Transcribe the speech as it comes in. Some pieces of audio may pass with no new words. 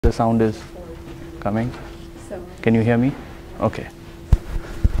The sound is coming. Can you hear me? Okay.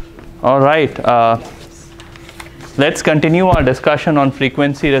 All right. Let's continue our discussion on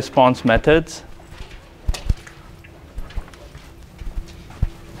frequency response methods.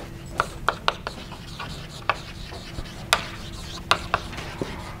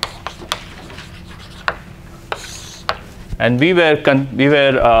 And we were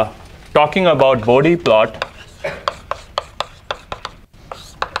talking about Bode plot.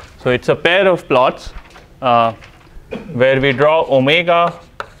 So it's a pair of plots where we draw omega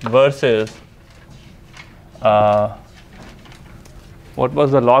versus what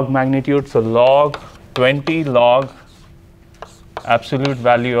was the log magnitude? So log 20 log absolute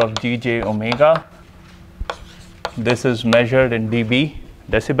value of Gj omega. This is measured in dB,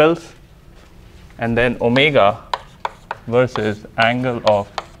 decibels, and then omega versus angle of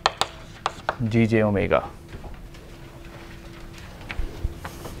Gj omega.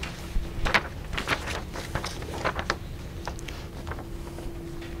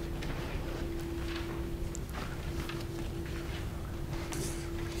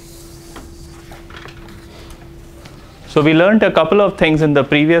 So we learned a couple of things in the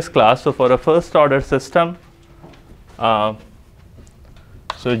previous class. So for a first order system, so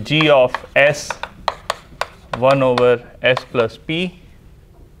G of S 1 over S plus P,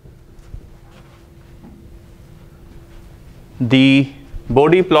 the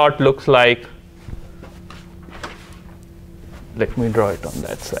Bode plot looks like, let me draw it on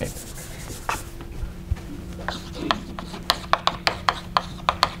that side.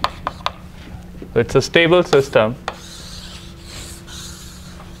 So it's a stable system.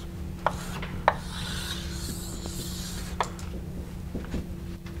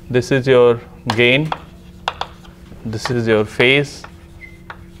 This is your gain, this is your phase,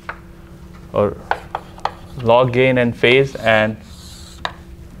 or log gain and phase, and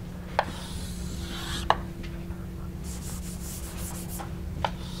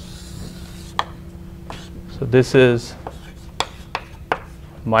so this is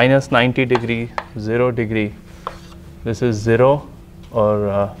minus 90 degree, 0 degree, this is 0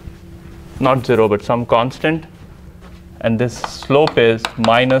 or not 0 but some constant, and this slope is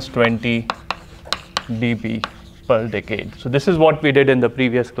minus 20 dB per decade. So this is what we did in the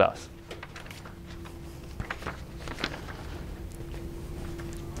previous class.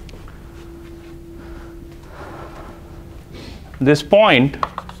 This point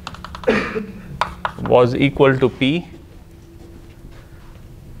was equal to P,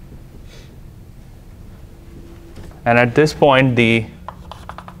 and at this point the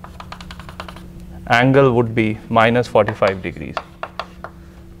angle would be minus 45 degrees.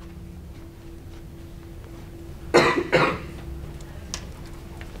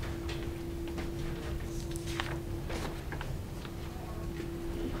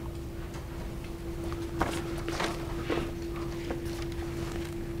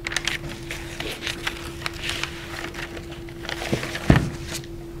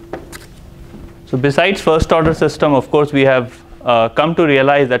 So besides first order system, of course, we have come to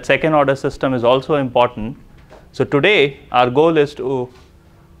realize that second order system is also important. So today our goal is to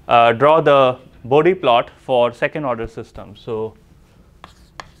draw the Bode plot for second order system. So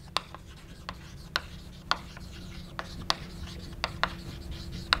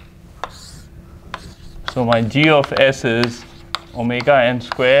my G of S is omega n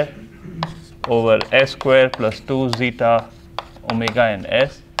square over S square plus 2 zeta omega n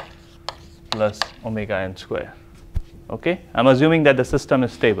S plus omega n square. Okay, I'm assuming that the system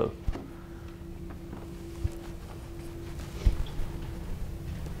is stable.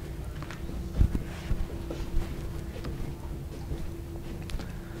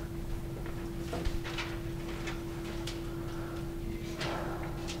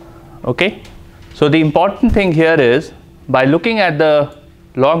 Okay, so the important thing here is, by looking at the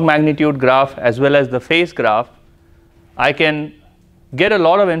log magnitude graph as well as the phase graph, I can get a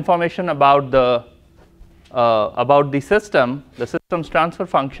lot of information about the system's transfer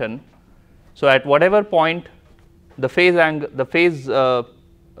function. So at whatever point the phase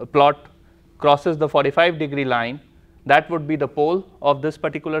plot crosses the 45 degree line, that would be the pole of this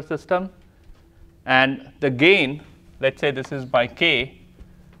particular system, and the gain, let's say this is by K.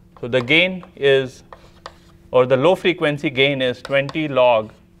 So the gain is, or the low frequency gain is 20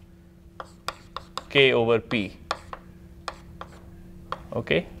 log K over P.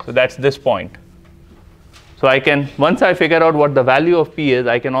 Okay, so that's this point. So I can, once I figure out what the value of P is,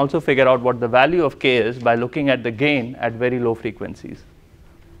 I can also figure out what the value of K is by looking at the gain at very low frequencies.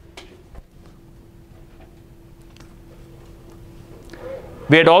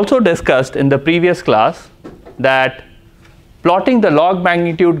 We had also discussed in the previous class that Plotting the log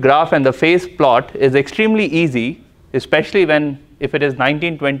magnitude graph and the phase plot is extremely easy, especially if it is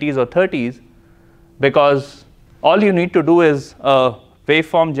 1920s or 30s, because all you need to do is a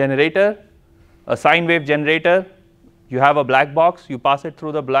waveform generator, a sine wave generator. You have a black box, you pass it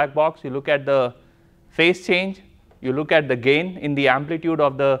through the black box, you look at the phase change, you look at the gain in the amplitude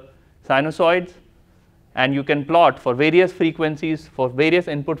of the sinusoids, and you can plot for various frequencies, for various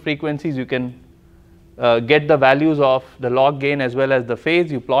input frequencies. You can get the values of the log gain as well as the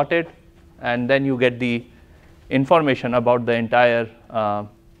phase, you plot it, and then you get the information about the entire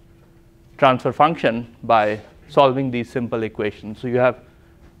transfer function by solving these simple equations. So you have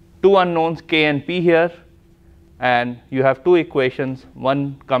two unknowns k and p here, and you have two equations.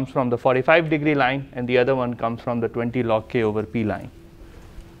 One comes from the 45-degree line and the other one comes from the 20 log k over p line.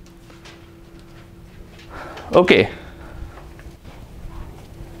 Okay.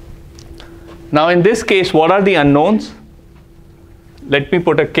 Now in this case, what are the unknowns? Let me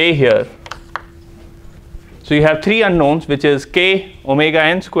put a k here. So you have three unknowns, which is k, omega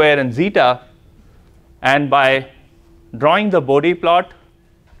n square, and zeta, and by drawing the Bode plot,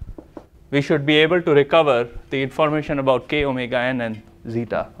 we should be able to recover the information about k, omega n, and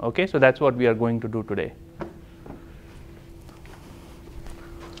zeta. Okay, so that's what we are going to do today.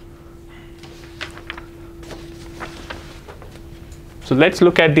 So let's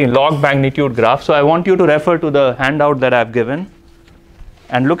look at the log magnitude graph. So I want you to refer to the handout that I've given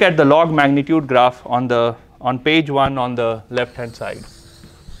and look at the log magnitude graph on page 1 on the left hand side.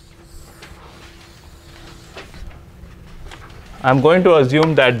 I'm going to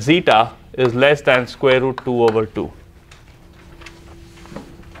assume that zeta is less than square root 2 over 2.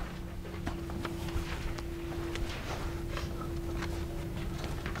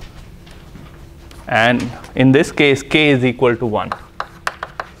 And in this case, k is equal to 1.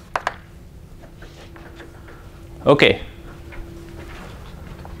 Okay.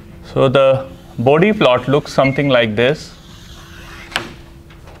 So the Bode plot looks something like this.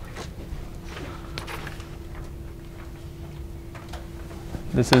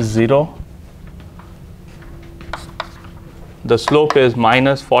 This is 0. The slope is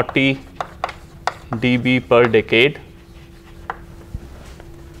minus 40 dB per decade.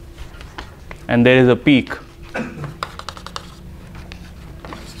 And there is a peak,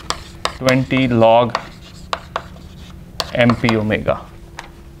 20 log MP omega.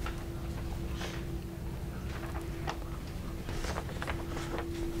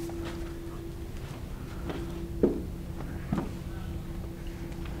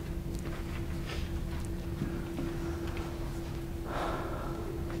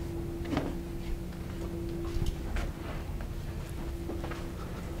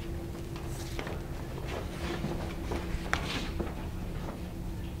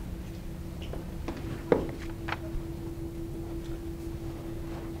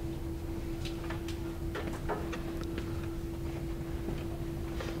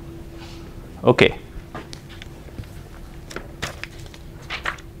 Okay.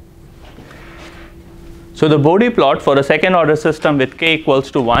 So the Bode plot for a second order system with k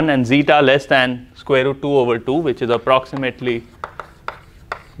equals to 1 and zeta less than square root 2 over 2, which is approximately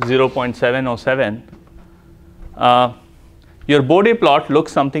 0.707. Your Bode plot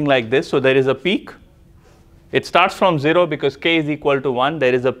looks something like this. So there is a peak. It starts from 0 because k is equal to 1.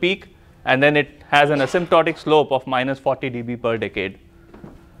 There is a peak, and then it has an asymptotic slope of minus 40 dB per decade.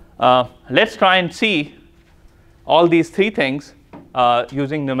 Let's try and see all these three things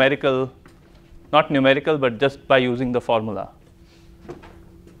using numerical, not numerical, but just by using the formula.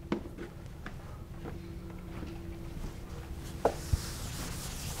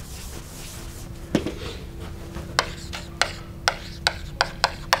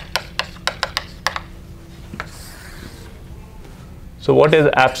 So what is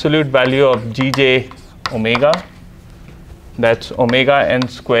absolute value of Gj omega? That's omega n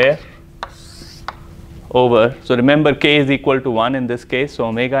square over, so remember k is equal to 1 in this case, so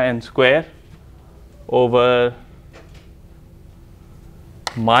omega n square over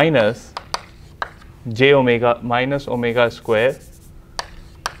minus j omega minus omega square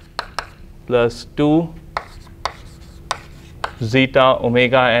plus 2 zeta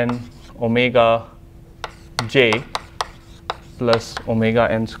omega n omega j plus omega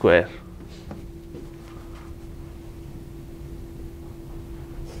n square.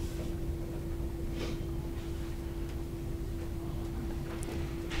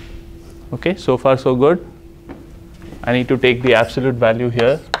 Okay, so far so good. I need to take the absolute value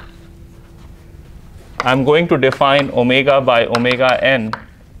here. I'm going to define omega by omega n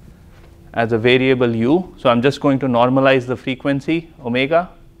as a variable u. So I'm just going to normalize the frequency omega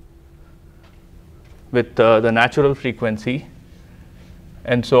with the natural frequency.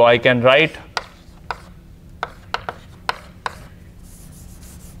 And so I can write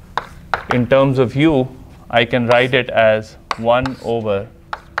in terms of u, I can write it as 1 over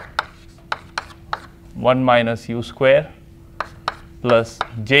 1 minus u square plus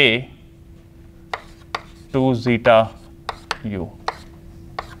j 2 zeta u.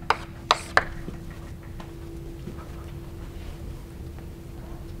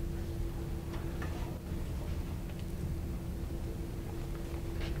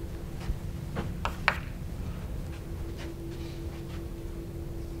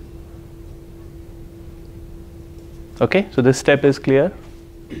 Okay, so this step is clear.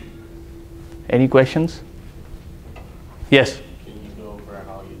 Any questions? Yes? Can you go over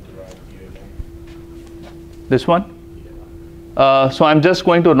how you derive u again? This one? So I'm just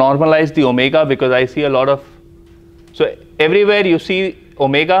going to normalize the omega because I see a lot of, so everywhere you see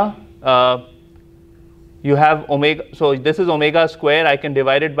omega, you have omega, so this is omega square, I can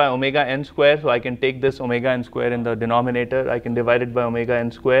divide it by omega n square, so I can take this omega n square in the denominator, I can divide it by omega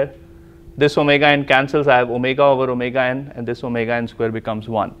n square. This omega n cancels, I have omega over omega n, and this omega n square becomes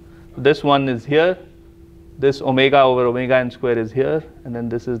 1. This one is here, this omega over omega n square is here, and then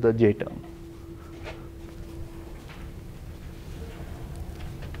this is the j term.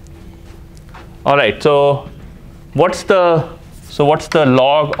 All right, so what's the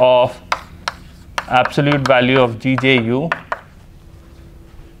log of absolute value of GJU?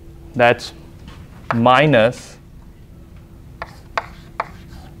 That's minus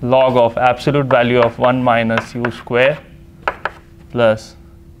log of absolute value of 1 minus u square plus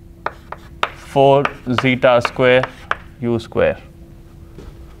 4 zeta square u square.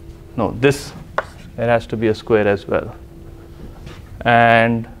 No, this, there has to be a square as well.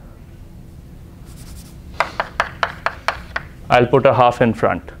 And I'll put a half in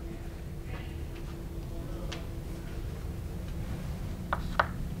front.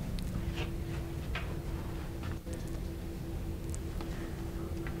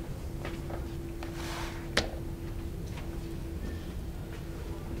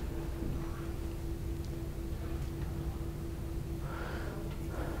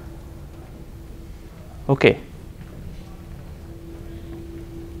 Okay.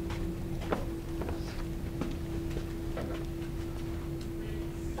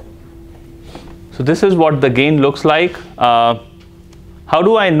 So this is what the gain looks like. How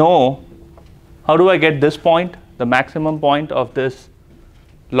do I know, how do I get this point, the maximum point of this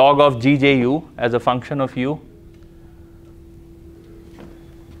log of GJU as a function of u?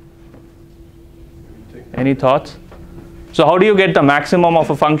 Any thoughts? So how do you get the maximum of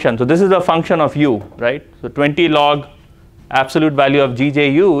a function? So this is a function of u, right? So 20 log absolute value of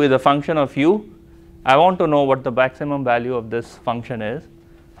GJU is a function of u. I want to know what the maximum value of this function is.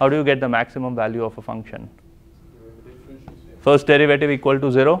 How do you get the maximum value of a function? First derivative equal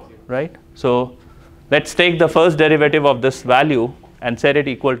to 0, right? So let's take the first derivative of this value and set it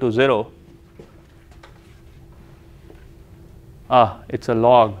equal to 0. Ah, it's a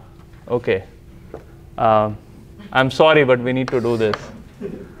log. Okay. I'm sorry, but we need to do this.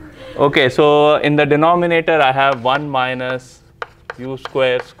 Okay, so in the denominator, I have 1 minus u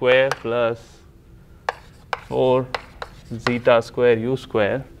square plus 4 zeta square u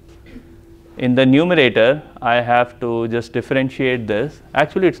square. In the numerator, I have to just differentiate this.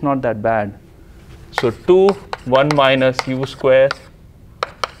 Actually, it's not that bad. So 2 1 minus u square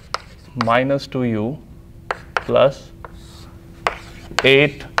minus 2u plus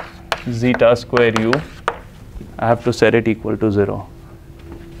 8 zeta square u. I have to set it equal to 0.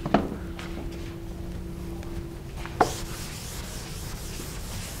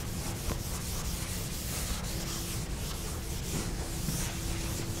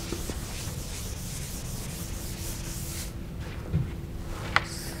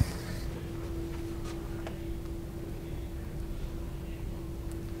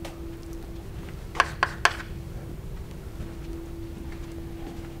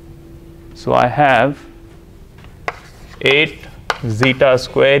 So I have 8 zeta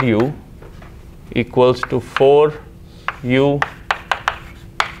square u equals to 4 u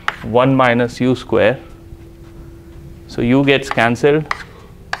 1 minus u square. So u gets cancelled,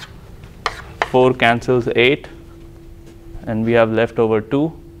 4 cancels 8, and we have left over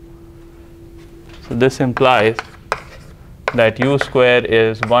 2. So this implies that u square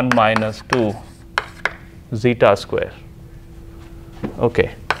is 1 minus 2 zeta square.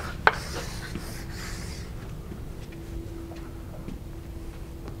 Okay.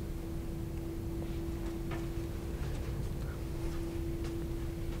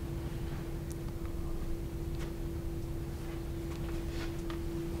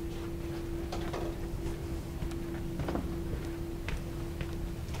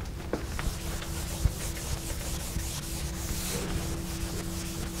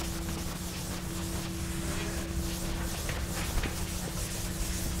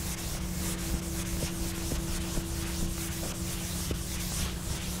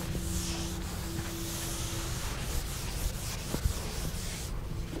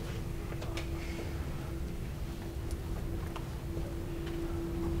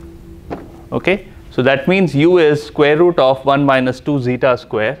 Okay, so that means u is square root of 1 minus 2 zeta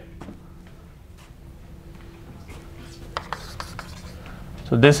square.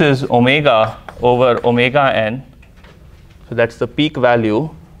 So this is omega over omega n. So that's the peak value.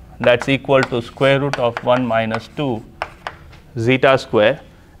 That's equal to square root of 1 minus 2 zeta square.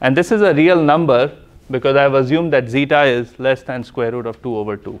 And this is a real number because I have assumed that zeta is less than square root of 2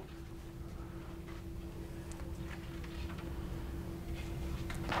 over 2.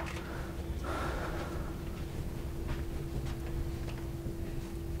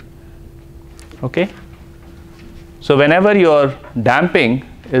 Okay. So whenever your damping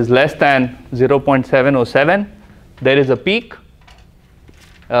is less than 0.707, there is a peak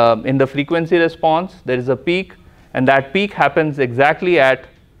in the frequency response. There is a peak, and that peak happens exactly at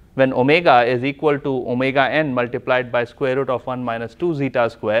when omega is equal to omega n multiplied by square root of 1 minus 2 zeta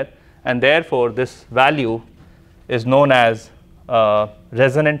square, and therefore this value is known as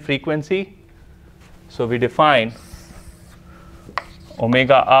resonant frequency. So we define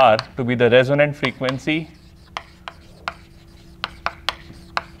omega r to be the resonant frequency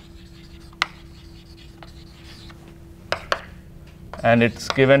and it's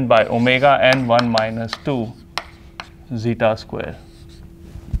given by omega n 1 minus 2 zeta square.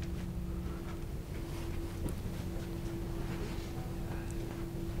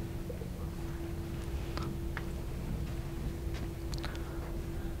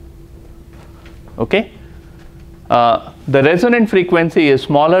 Okay. The resonant frequency is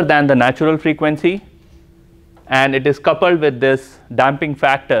smaller than the natural frequency, and it is coupled with this damping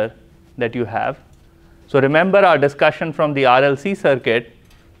factor that you have. So remember our discussion from the RLC circuit.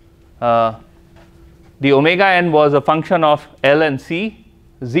 The omega n was a function of L and C,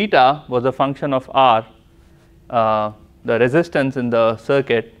 zeta was a function of R, the resistance in the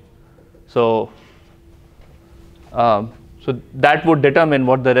circuit. So that would determine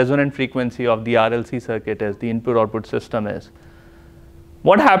what the resonant frequency of the RLC circuit is, the input output system is.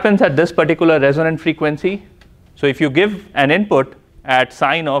 What happens at this particular resonant frequency? So if you give an input at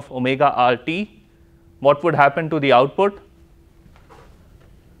sine of omega RT, what would happen to the output?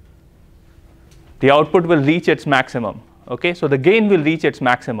 The output will reach its maximum. Okay, so the gain will reach its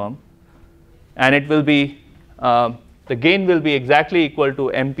maximum, and it will be the gain will be exactly equal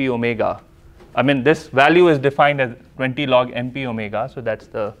to MP omega. I mean, this value is defined as 20 log MP omega, so that's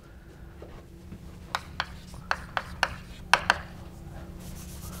the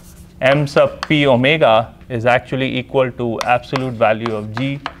M sub P omega is actually equal to absolute value of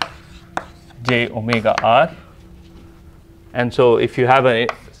G J omega R. And so if you have a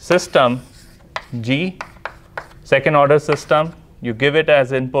system G, second order system, you give it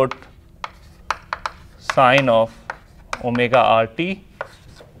as input sine of omega RT,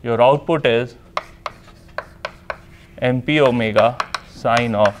 your output is MP omega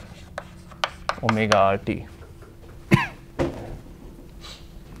sine of omega RT.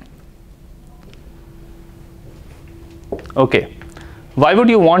 Okay. Why would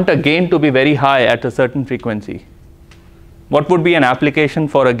you want a gain to be very high at a certain frequency? What would be an application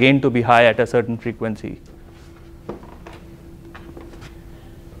for a gain to be high at a certain frequency?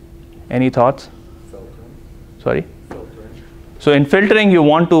 Any thoughts? Filtering. Sorry? Filtering. So in filtering, you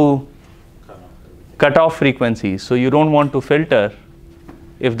want to cut off frequencies. So you don't want to filter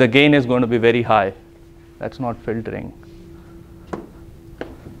if the gain is going to be very high. That's not filtering.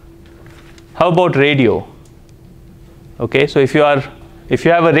 How about radio? Okay, so if you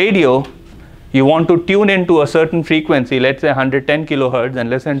have a radio, you want to tune into a certain frequency, let's say 110 kilohertz, and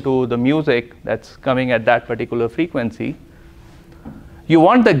listen to the music that's coming at that particular frequency. You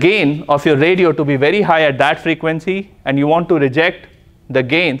want the gain of your radio to be very high at that frequency, and you want to reject the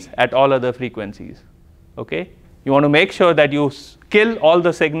gains at all other frequencies. Okay, you want to make sure that you kill all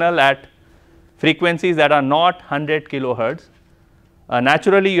the signal at frequencies that are not 100 kilohertz.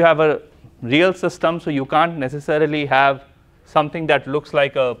 Naturally, you have a real system, so you can't necessarily have something that looks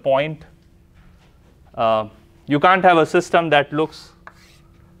like a point. You can't have a system that looks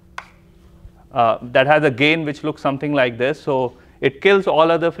that has a gain which looks something like this. So it kills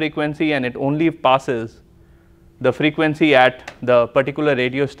all other frequency, and it only passes the frequency at the particular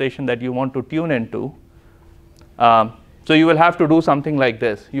radio station that you want to tune into. So you will have to do something like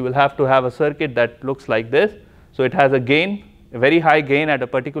this. You will have to have a circuit that looks like this. So it has a gain, a very high gain at a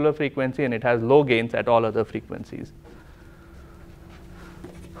particular frequency, and it has low gains at all other frequencies.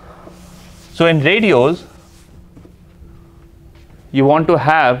 So in radios, you want to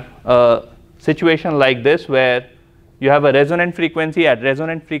have a situation like this where you have a resonant frequency. At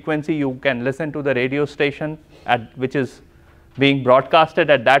resonant frequency, you can listen to the radio station which is being broadcasted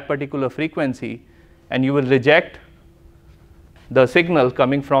at that particular frequency, and you will reject the signal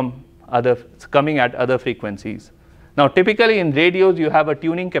coming from other frequencies. Now typically in radios you have a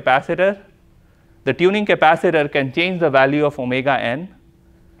tuning capacitor. The tuning capacitor can change the value of omega n,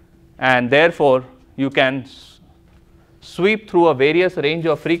 and therefore you can sweep through a various range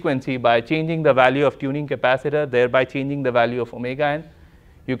of frequency by changing the value of tuning capacitor, thereby changing the value of omega n.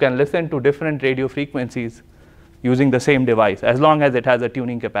 You can listen to different radio frequencies using the same device as long as it has a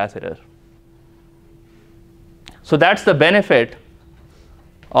tuning capacitor. So that's the benefit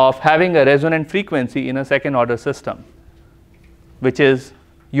of having a resonant frequency in a second order system, which is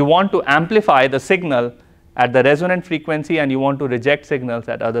you want to amplify the signal at the resonant frequency and you want to reject signals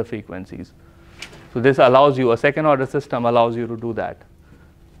at other frequencies. So this allows you, a second order system allows you to do that.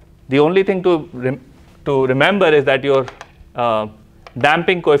 The only thing to remember is that your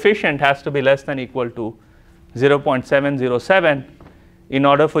damping coefficient has to be less than or equal to 0.707 in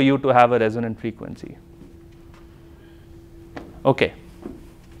order for you to have a resonant frequency. Okay.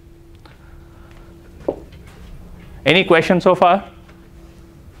 Any questions so far?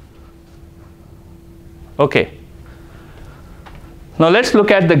 Okay. Now let's look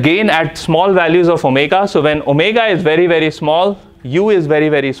at the gain at small values of omega. So when omega is very, very small, u is very,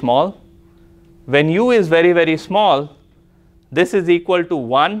 very small. When u is very, very small, this is equal to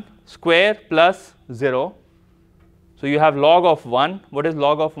 1 square plus 0. So you have log of 1. What is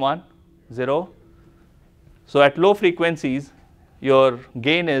log of 1? 0. So at low frequencies, your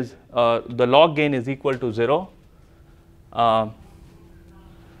gain is, the log gain is equal to 0.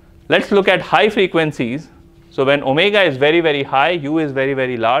 Let's look at high frequencies. So when omega is very, very high, u is very,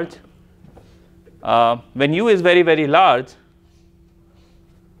 very large. When u is very, very large,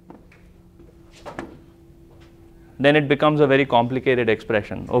 then it becomes a very complicated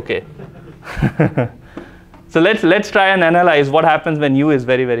expression. Okay. So let's try and analyze what happens when u is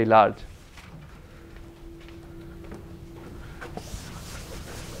very, very large.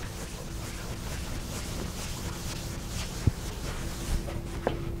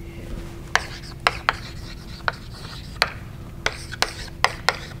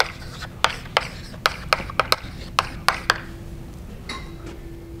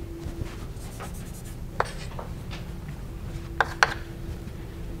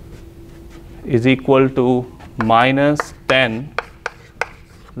 Is equal to minus 10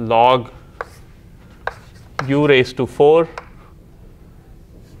 log u raised to 4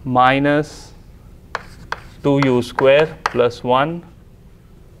 minus 2u square plus 1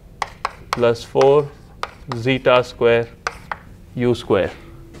 plus 4 zeta square u square.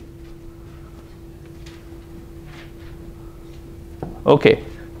 Okay.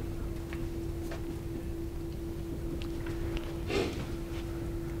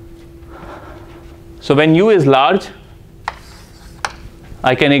 So when u is large,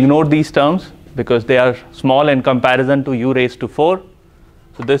 I can ignore these terms because they are small in comparison to u raised to 4.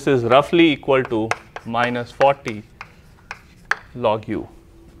 So this is roughly equal to minus 40 log u.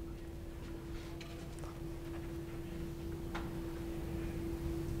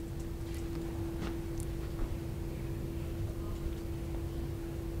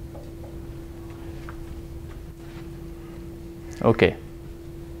 Okay.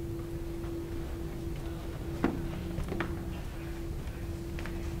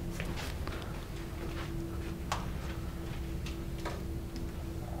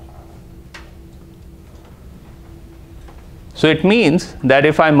 So it means that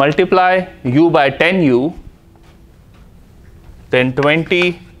if I multiply u by 10u, then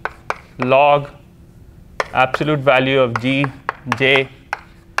 20 log absolute value of g j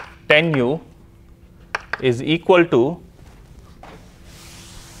 10u is equal to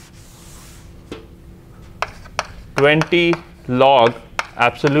 20 log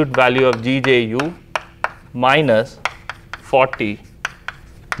absolute value of g j u minus 40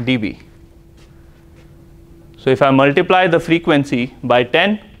 dB. So if I multiply the frequency by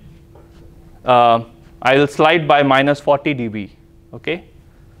 10, I will slide by minus 40 dB, okay,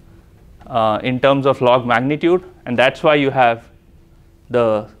 in terms of log magnitude, and that's why you have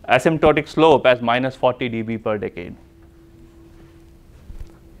the asymptotic slope as minus 40 dB per decade.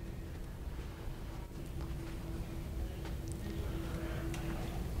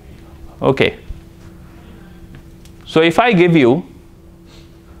 Okay. So if I give you,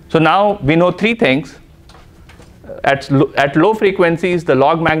 so now we know three things. At low frequencies, the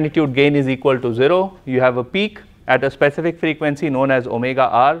log magnitude gain is equal to 0. You have a peak at a specific frequency known as omega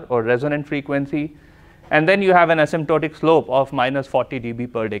r, or resonant frequency, and then you have an asymptotic slope of minus 40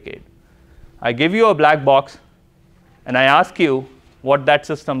 dB per decade. I give you a black box and I ask you what that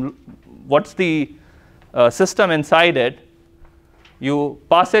system, what's the system inside it. You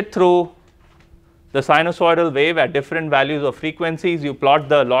pass it through the sinusoidal wave at different values of frequencies. You plot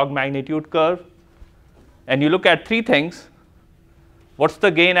the log magnitude curve, and you look at three things. What's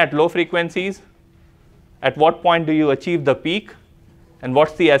the gain at low frequencies? At what point do you achieve the peak? And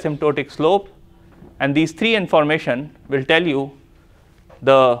what's the asymptotic slope? And these three information will tell you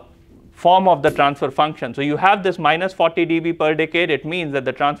the form of the transfer function. So you have this minus 40 dB per decade. It means that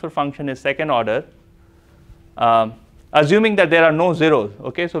the transfer function is second order, assuming that there are no zeros.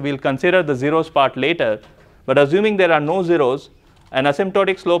 Okay, so we'll consider the zeros part later. But assuming there are no zeros, an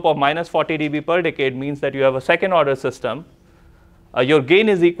asymptotic slope of minus 40 dB per decade means that you have a second order system. Your gain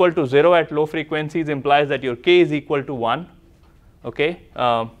is equal to 0 at low frequencies implies that your k is equal to 1. Okay,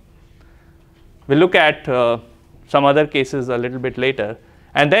 we'll look at some other cases a little bit later.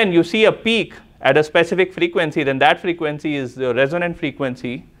 And then you see a peak at a specific frequency, then that frequency is the resonant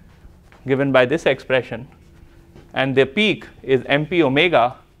frequency given by this expression. And the peak is MP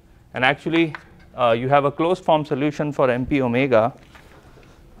omega. And actually, you have a closed form solution for MP omega,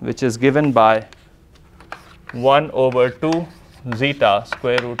 which is given by 1 over 2 zeta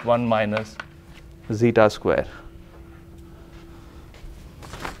square root 1 minus zeta square.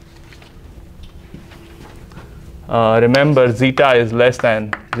 Remember, zeta is less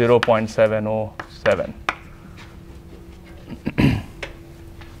than 0.707.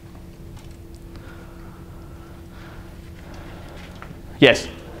 Yes?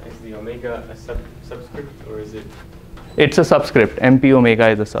 Is the omega a subscript, or is it? It's a subscript. MP omega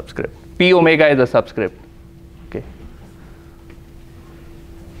is a subscript. P omega is a subscript. Okay.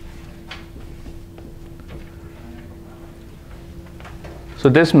 So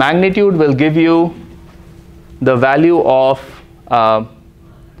this magnitude will give you the value of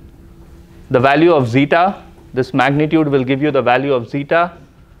zeta. This magnitude will give you the value of zeta.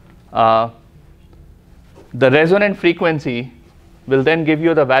 The resonant frequency will then give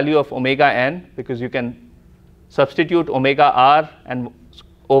you the value of omega n, because you can substitute omega r and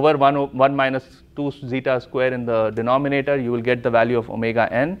over 1 minus 2 zeta square in the denominator, you will get the value of omega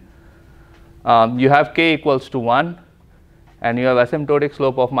n. You have k equals to 1. And you have asymptotic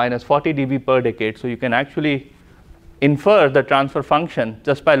slope of minus 40 dB per decade. So you can actually infer the transfer function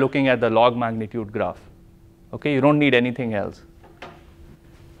just by looking at the log magnitude graph. Okay, you don't need anything else.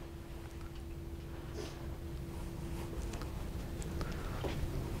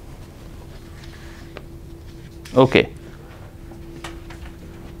 Okay.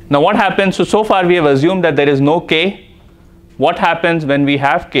 Now what happens? So far we have assumed that there is no k. What happens when we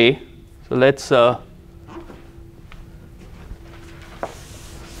have k? So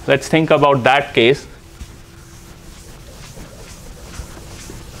let's think about that case.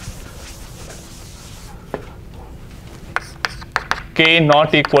 K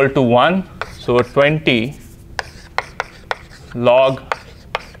not equal to 1, so 20 log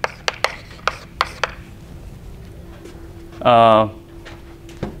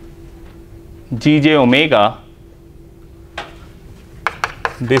Gj omega,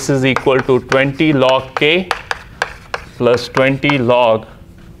 this is equal to 20 log k plus 20 log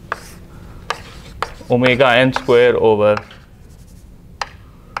omega n square over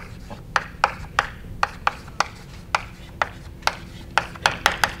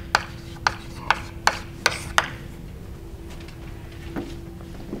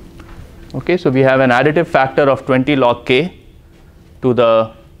okay, so we have an additive factor of 20 log k to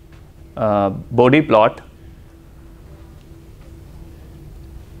the Bode plot,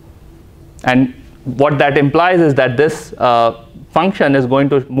 and what that implies is that this function is going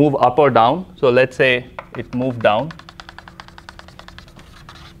to move up or down. So let's say it moved down.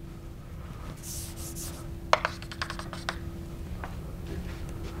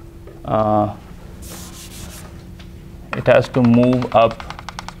 It has to move up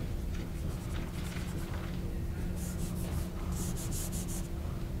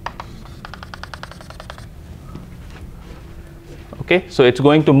okay, so it's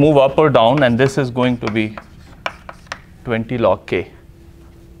going to move up or down, and this is going to be 20 log k.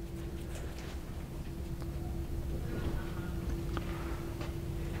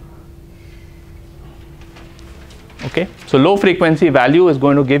 Okay, so low frequency value is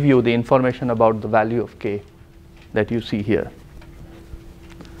going to give you the information about the value of k that you see here.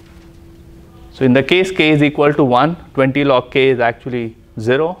 So in the case k is equal to 1, 20 log k is actually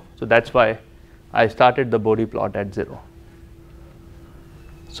 0. So that's why I started the Bode plot at 0.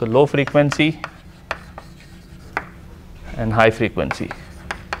 So low frequency and high frequency.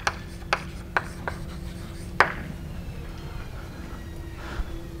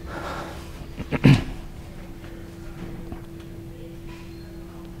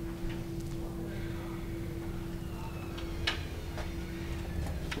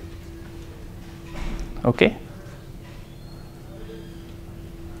 Okay.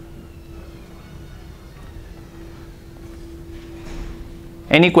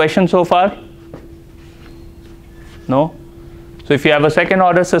 Any questions so far? No? So if you have a second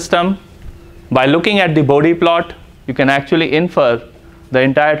order system, by looking at the Bode plot, you can actually infer the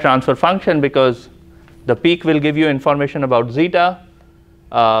entire transfer function, because the peak will give you information about zeta,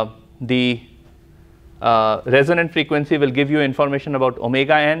 the resonant frequency will give you information about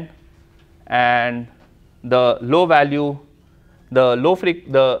omega n, and the low value,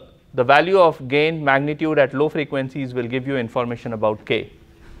 the value of gain magnitude at low frequencies will give you information about k.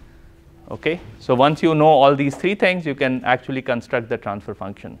 Okay. So once you know all these three things, you can actually construct the transfer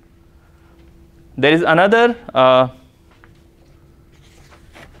function. There is another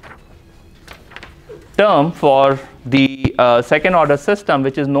term for the second order system,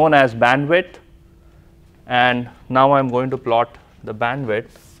 which is known as bandwidth, and now I'm going to plot the bandwidth.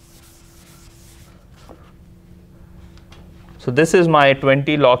 So this is my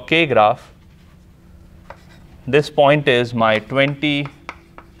 20 log k graph. This point is my 20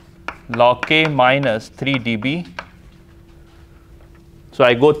 log k minus 3 dB. So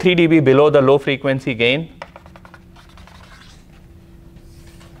I go 3 dB below the low frequency gain,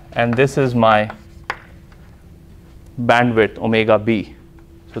 and this is my bandwidth omega b.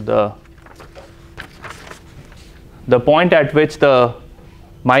 So the point at which the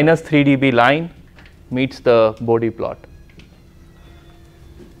minus 3 dB line meets the Bode plot,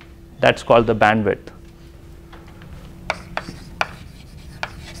 that's called the bandwidth.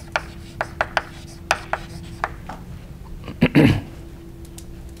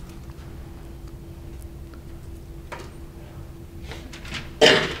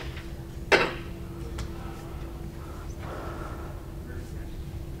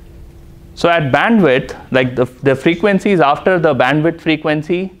 So at bandwidth, like the frequencies after the bandwidth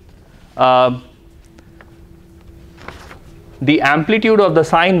frequency, the amplitude of the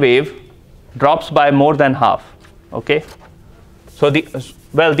sine wave drops by more than half. Okay. So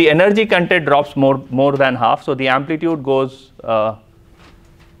the energy content drops more than half. So the amplitude goes. So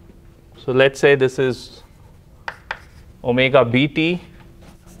let's say this is omega bt.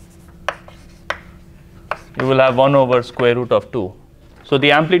 You will have 1 over square root of 2. So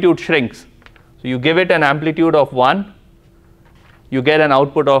the amplitude shrinks. So you give it an amplitude of 1, you get an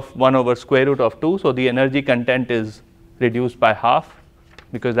output of 1 over square root of 2. So the energy content is reduced by half,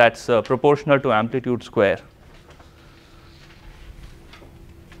 because that's proportional to amplitude square.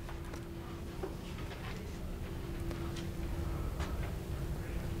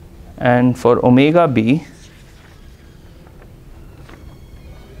 And for omega b,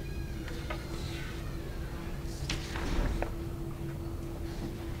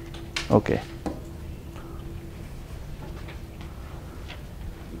 okay.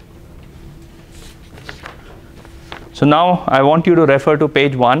 So now I want you to refer to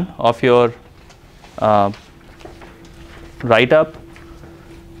page 1 of your write-up.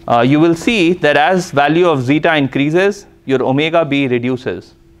 You will see that as value of zeta increases, your omega b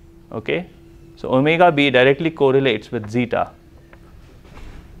reduces. Okay. So omega b directly correlates with zeta.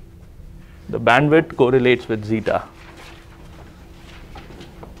 The bandwidth correlates with zeta.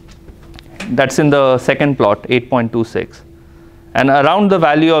 That's in the second plot, 8.26. And around the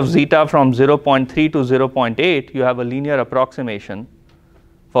value of zeta from 0.3 to 0.8, you have a linear approximation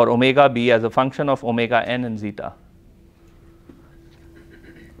for omega b as a function of omega n and zeta.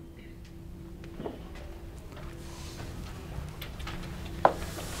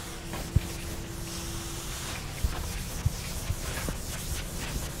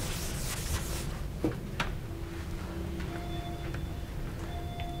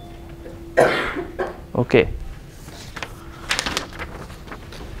 Okay.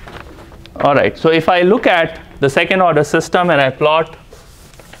 All right. So if I look at the second order system and I plot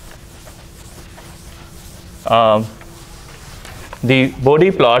the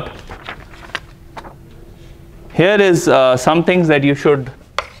Bode plot, here is some things that you should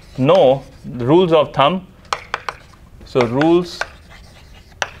know, the rules of thumb. So rules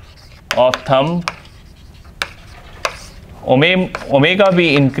of thumb, omega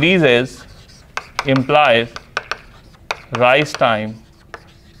b increases implies rise time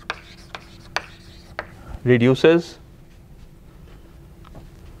reduces,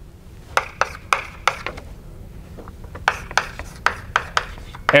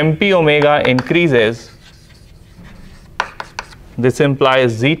 MP omega increases, this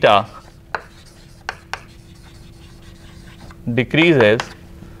implies zeta decreases,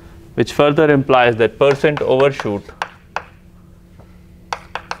 which further implies that percent overshoot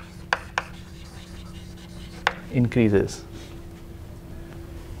increases.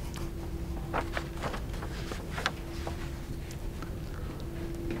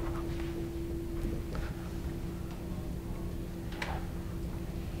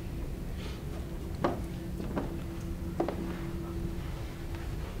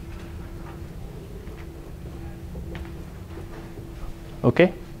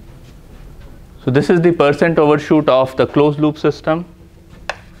 Okay. So this is the percent overshoot of the closed loop system.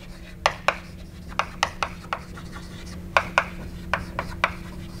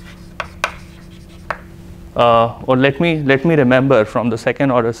 Or let me remember from the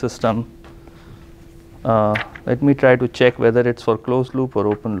second order system. Let me try to check whether it's for closed loop or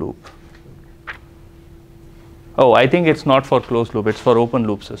open loop. Oh, I think it's not for closed loop, it's for open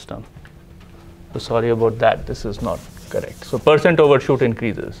loop system. So sorry about that, this is not correct. So percent overshoot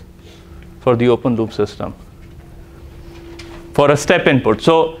increases for the open loop system for a step input.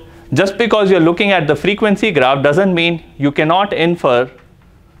 So just because you're looking at the frequency graph doesn't mean you cannot infer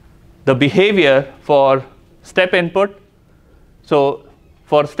the behavior for step input. So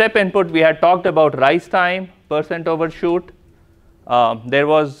for step input, we had talked about rise time, percent overshoot. There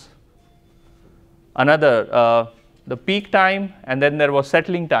was another, the peak time, and then there was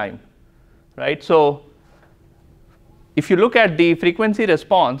settling time, right? So if you look at the frequency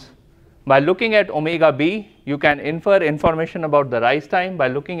response, by looking at omega b, you can infer information about the rise time. By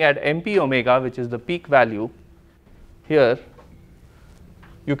looking at MP omega, which is the peak value here,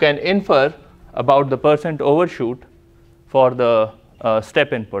 you can infer about the percent overshoot for the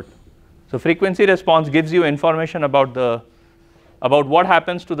step input. So frequency response gives you information about what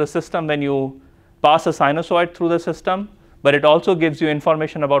happens to the system when you pass a sinusoid through the system, but it also gives you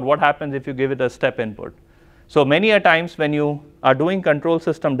information about what happens if you give it a step input. So many a times when you are doing control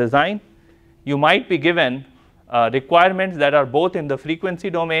system design, you might be given requirements that are both in the frequency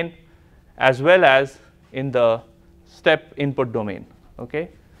domain as well as in the step input domain. Okay?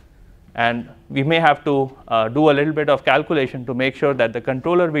 And we may have to do a little bit of calculation to make sure that the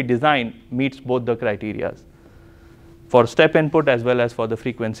controller we design meets both the criteria for step input as well as for the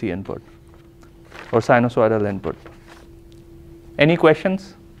frequency input or sinusoidal input. Any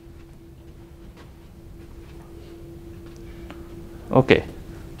questions? Okay.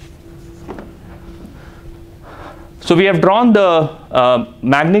 So we have drawn the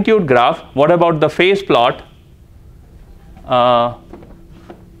magnitude graph. What about the phase plot?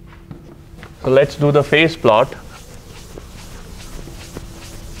 So let's do the phase plot.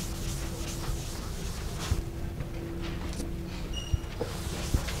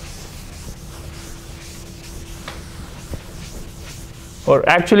 Or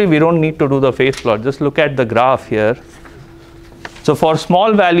actually, we don't need to do the phase plot. Just look at the graph here. So for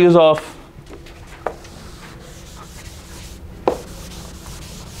small values of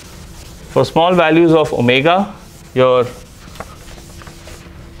omega, your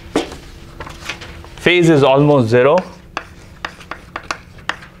phase is almost 0.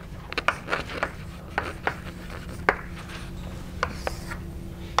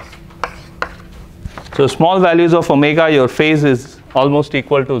 So small values of omega, your phase is almost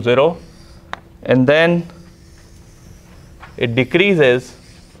equal to 0, and then it decreases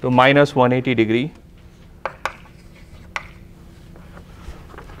to minus 180 degree.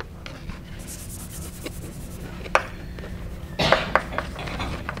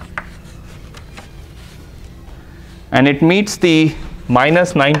 And it meets the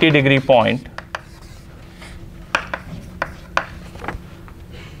minus 90 degree point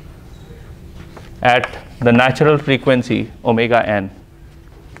at the natural frequency omega n.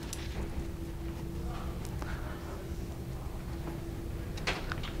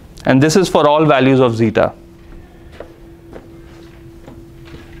 And this is for all values of zeta.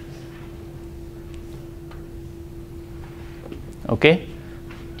 Okay.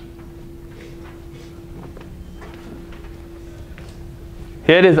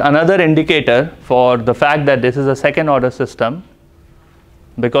 Here is another indicator for the fact that this is a second order system,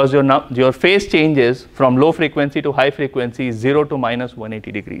 because your phase changes from low frequency to high frequency 0 to minus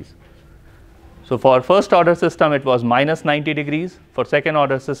 180 degrees. So for first order system it was minus 90 degrees. For second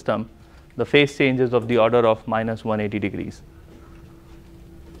order system the phase changes of the order of minus 180 degrees.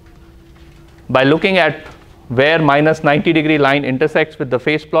 By looking at where minus 90 degree line intersects with the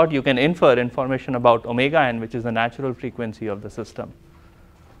phase plot, you can infer information about omega n, which is the natural frequency of the system.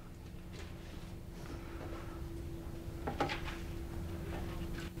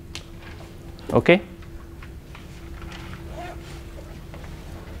 Okay.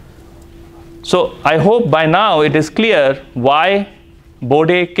 So I hope by now it is clear why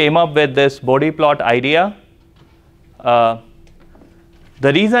Bode came up with this Bode plot idea. The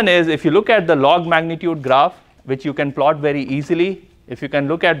reason is, if you look at the log magnitude graph, which you can plot very easily, if you can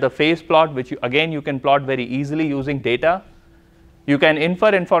look at the phase plot, which you can plot very easily using data, you can infer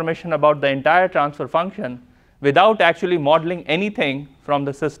information about the entire transfer function without actually modeling anything from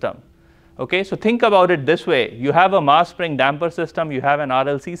the system. Okay, so think about it this way. You have a mass spring damper system, you have an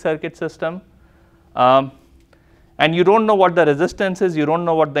RLC circuit system, and and you don't know what the resistance is, you don't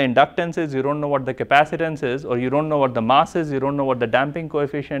know what the inductance is, you don't know what the capacitance is, or you don't know what the mass is, you don't know what the damping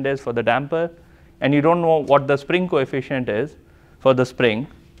coefficient is for the damper, and you don't know what the spring coefficient is for the spring,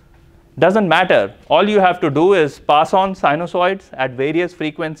 doesn't matter. All you have to do is pass on sinusoids at various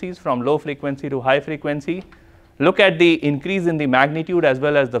frequencies from low frequency to high frequency, look at the increase in the magnitude as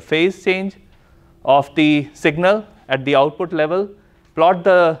well as the phase change of the signal at the output level, plot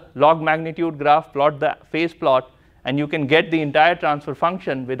the log magnitude graph, plot the phase plot, and you can get the entire transfer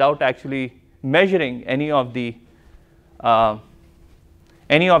function without actually measuring any of the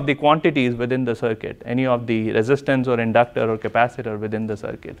quantities within the circuit, any of the resistance or inductor or capacitor within the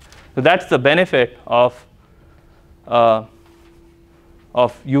circuit. So that's the benefit of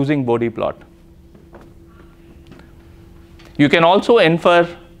using Bode plot. You can also infer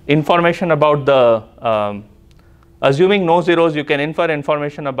information about the assuming no zeros, you can infer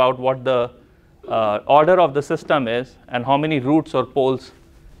information about what the order of the system is and how many roots or poles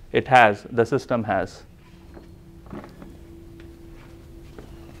it has, the system has.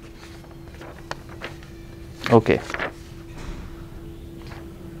 Okay.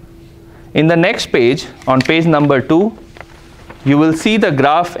 In the next page, on page number 2, you will see the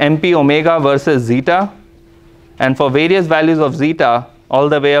graph MP omega versus zeta, and for various values of zeta all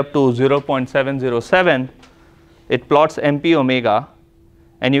the way up to 0.707, it plots MP omega,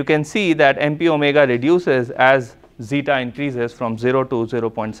 and you can see that MP omega reduces as zeta increases from 0 to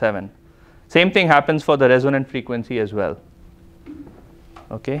 0.7. Same thing happens for the resonant frequency as well.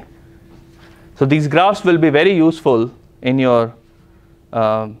 Okay. So these graphs will be very useful in your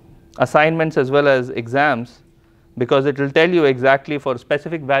assignments as well as exams, because it will tell you exactly for a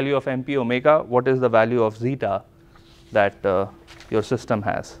specific value of MP omega what is the value of zeta that your system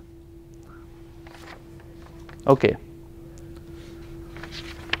has. Okay.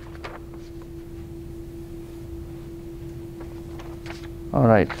 All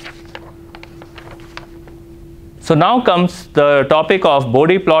right. So now comes the topic of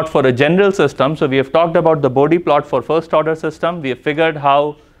Bode plot for a general system. So we have talked about the Bode plot for first order system. We have figured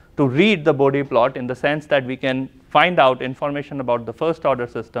how to read the Bode plot in the sense that we can find out information about the first order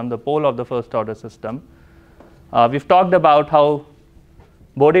system, the pole of the first order system. We've talked about how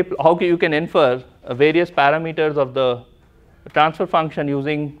you can infer various parameters of the transfer function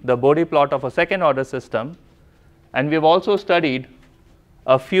using the Bode plot of a second order system, and we've also studied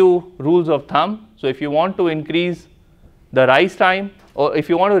a few rules of thumb. So if you want to increase the rise time, or if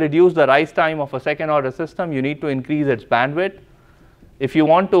you want to reduce the rise time of a second order system, you need to increase its bandwidth. If you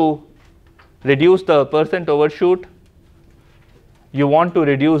want to reduce the percent overshoot, you want to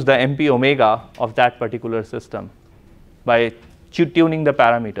reduce the MP omega of that particular system by tuning the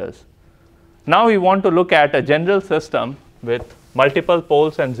parameters. Now we want to look at a general system with multiple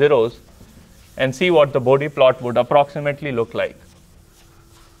poles and zeros and see what the Bode plot would approximately look like.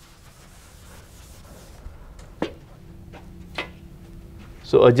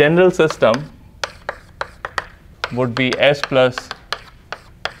 So a general system would be S plus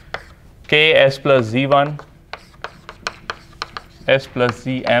K S plus Z1 S plus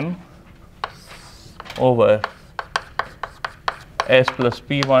Zm over S plus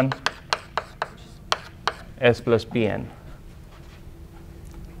P1 S plus Pn.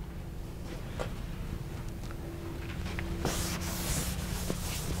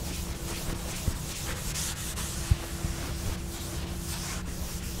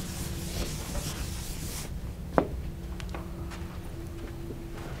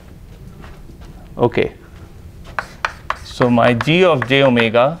 Okay. So my G of j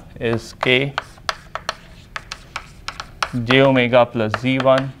omega is K j omega plus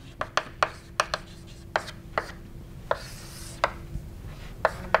Z1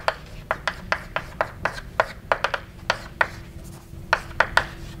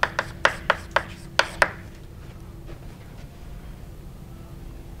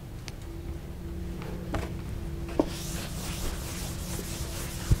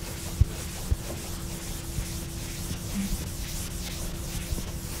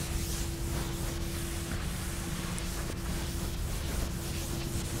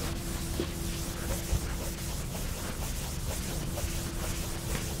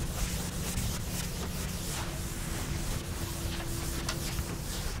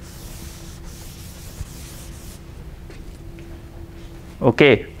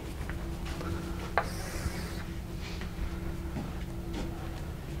 Okay.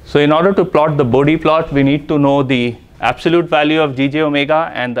 So in order to plot the Bode plot, we need to know the absolute value of Gj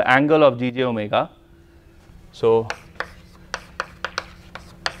omega and the angle of Gj omega. So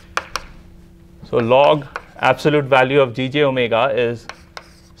log absolute value of Gj omega is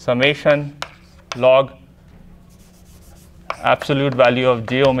summation log absolute value of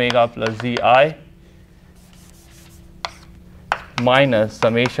j omega plus zi minus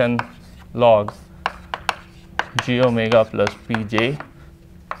summation log g omega plus pj,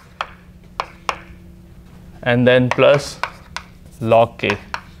 and then plus log k.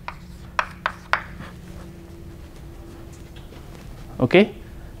 Okay,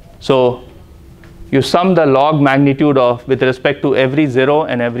 so you sum the log magnitude of with respect to every zero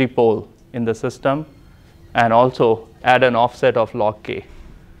and every pole in the system, and also add an offset of log k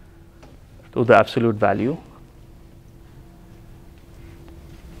to the absolute value.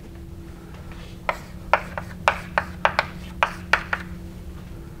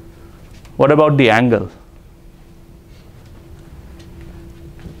 What about the angle?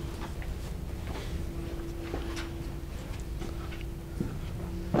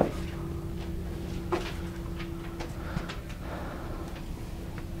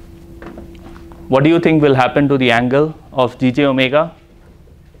 What do you think will happen to the angle of Gj omega?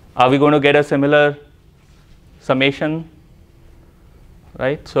 Are we going to get a similar summation?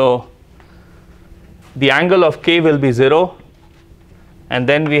 Right? So the angle of k will be 0, and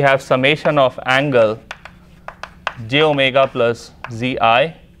then we have summation of angle j omega plus zi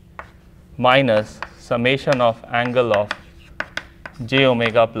minus summation of angle of j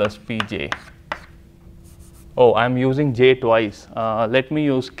omega plus pj. Oh, I am using j twice. Let me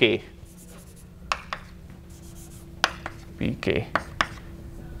use k. pk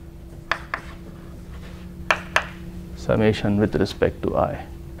summation with respect to I.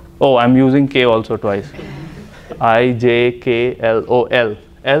 Oh, I am using k also twice. I, j, k, l, oh, l.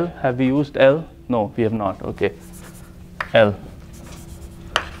 L, have we used L? No, we have not. Okay. L.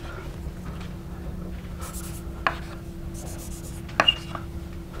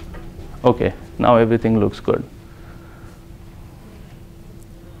 Okay, now everything looks good.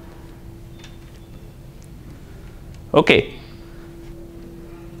 Okay.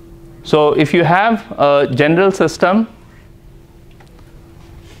 So if you have a general system,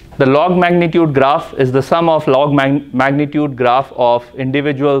 the log magnitude graph is the sum of log magnitude graph of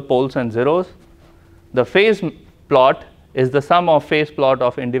individual poles and zeros. The phase plot is the sum of phase plot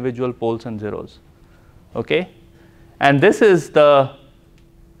of individual poles and zeros. Okay? And this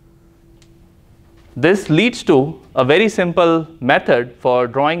leads to a very simple method for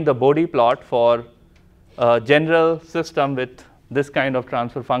drawing the Bode plot for a general system with this kind of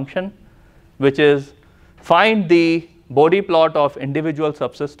transfer function, which is find the Bode plot of individual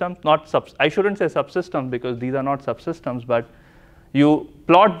subsystems, I shouldn't say subsystems because these are not subsystems, but you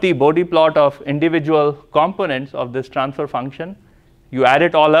plot the Bode plot of individual components of this transfer function, you add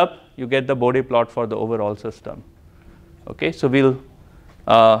it all up, you get the Bode plot for the overall system. Okay, so we'll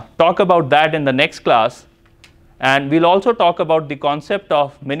talk about that in the next class, and we'll also talk about the concept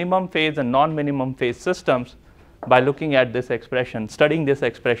of minimum phase and non-minimum phase systems by looking at this expression, studying this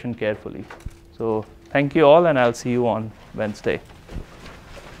expression carefully. So thank you all, and I'll see you on Wednesday.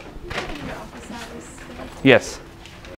 Yes.